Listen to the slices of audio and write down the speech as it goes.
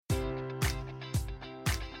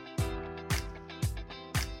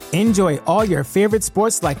Enjoy all your favorite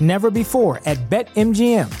sports like never before at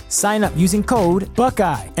BetMGM. Sign up using code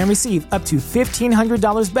Buckeye and receive up to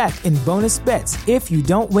 $1,500 back in bonus bets if you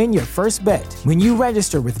don't win your first bet. When you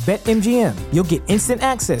register with BetMGM, you'll get instant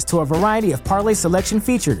access to a variety of parlay selection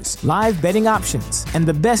features, live betting options, and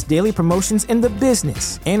the best daily promotions in the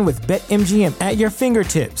business. And with BetMGM at your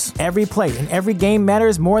fingertips, every play and every game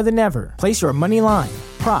matters more than ever. Place your money line,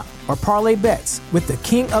 prop, or parlay bets with the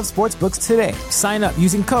king of sportsbooks today. Sign up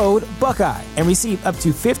using code Buckeye and receive up to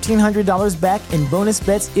 $1,500 back in bonus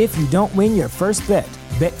bets if you don't win your first bet.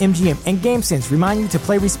 BetMGM and GameSense remind you to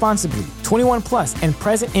play responsibly. 21 plus and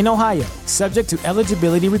present in Ohio, subject to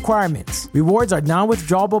eligibility requirements. Rewards are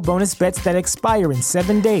non-withdrawable bonus bets that expire in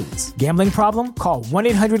 7 days. Gambling problem? Call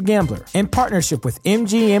 1-800-GAMBLER. In partnership with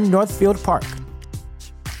MGM Northfield Park.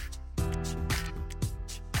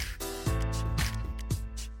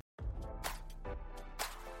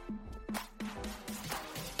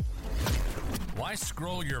 Why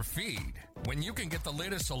scroll your feed when you can get the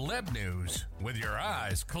latest celeb news with your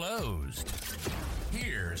eyes closed?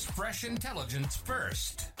 Here's fresh intelligence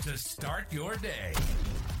first to start your day.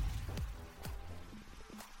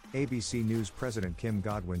 ABC News President Kim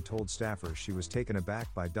Godwin told staffers she was taken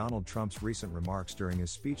aback by Donald Trump's recent remarks during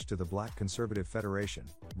his speech to the Black Conservative Federation,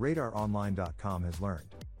 RadarOnline.com has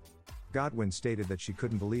learned. Godwin stated that she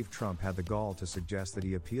couldn't believe Trump had the gall to suggest that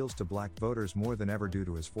he appeals to black voters more than ever due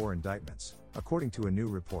to his 4 indictments, according to a new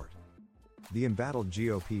report. The embattled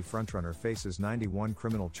GOP frontrunner faces 91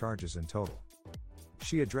 criminal charges in total.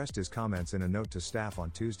 She addressed his comments in a note to staff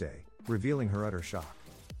on Tuesday, revealing her utter shock.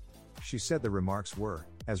 She said the remarks were,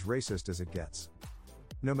 as racist as it gets.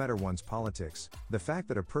 No matter one's politics, the fact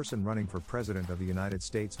that a person running for president of the United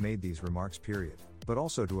States made these remarks period, but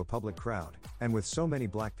also to a public crowd, and with so many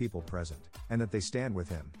black people present, and that they stand with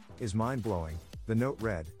him, is mind-blowing, the note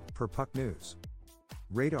read, per Puck News.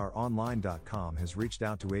 RadarOnline.com has reached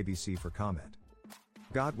out to ABC for comment.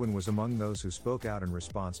 Godwin was among those who spoke out in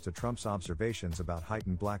response to Trump's observations about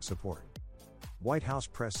heightened black support. White House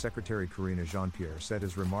Press Secretary Karine Jean-Pierre said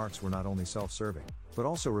his remarks were not only self-serving, but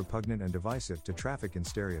also repugnant and divisive to traffic in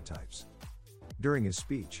stereotypes. During his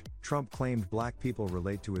speech, Trump claimed black people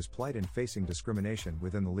relate to his plight in facing discrimination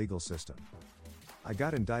within the legal system. I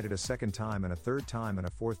got indicted a second time and a third time and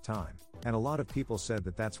a fourth time, and a lot of people said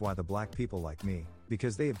that that's why the black people like me,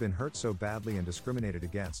 because they have been hurt so badly and discriminated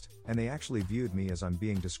against, and they actually viewed me as I'm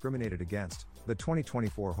being discriminated against, the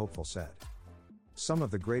 2024 hopeful said. Some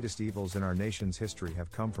of the greatest evils in our nation's history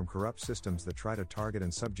have come from corrupt systems that try to target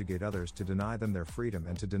and subjugate others to deny them their freedom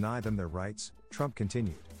and to deny them their rights, Trump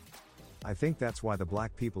continued. I think that's why the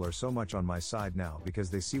black people are so much on my side now,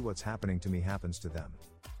 because they see what's happening to me happens to them.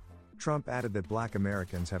 Trump added that black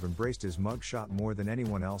Americans have embraced his mugshot more than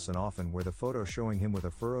anyone else and often wear the photo showing him with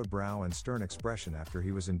a furrowed brow and stern expression after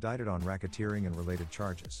he was indicted on racketeering and related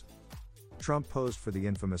charges. Trump posed for the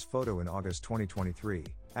infamous photo in August 2023,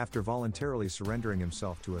 after voluntarily surrendering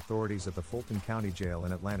himself to authorities at the Fulton County Jail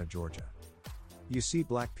in Atlanta, Georgia. You see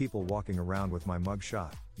black people walking around with my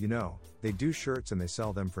mugshot, you know, they do shirts and they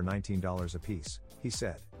sell them for $19 a piece, he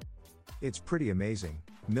said. It's pretty amazing,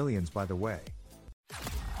 millions by the way.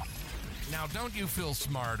 Now don't you feel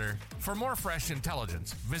smarter? For more fresh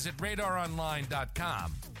intelligence, visit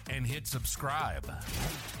RadarOnline.com and hit subscribe.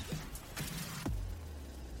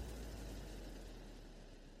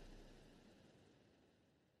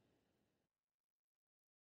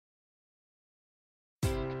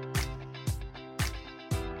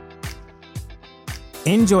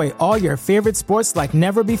 Enjoy all your favorite sports like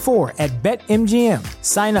never before at BetMGM.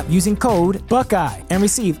 Sign up using code Buckeye and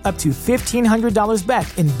receive up to $1,500 back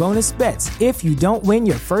in bonus bets if you don't win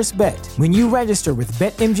your first bet. When you register with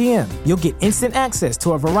BetMGM, you'll get instant access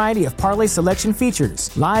to a variety of parlay selection features,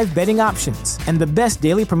 live betting options, and the best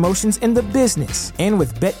daily promotions in the business. And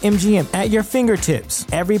with BetMGM at your fingertips,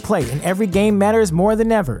 every play and every game matters more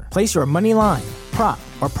than ever. Place your money line, prop,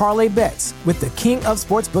 or parlay bets with the king of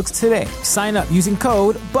sportsbooks today. Sign up using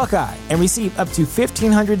code Buckeye and receive up to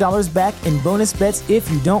 $1,500 back in bonus bets if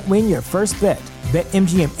you don't win your first bet.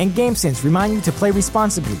 BetMGM and GameSense remind you to play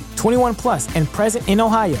responsibly. 21 plus and present in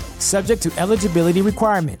Ohio, subject to eligibility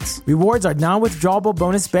requirements. Rewards are non-withdrawable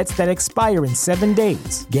bonus bets that expire in 7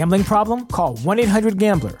 days. Gambling problem? Call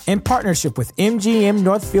 1-800-GAMBLER. In partnership with MGM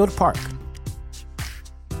Northfield Park.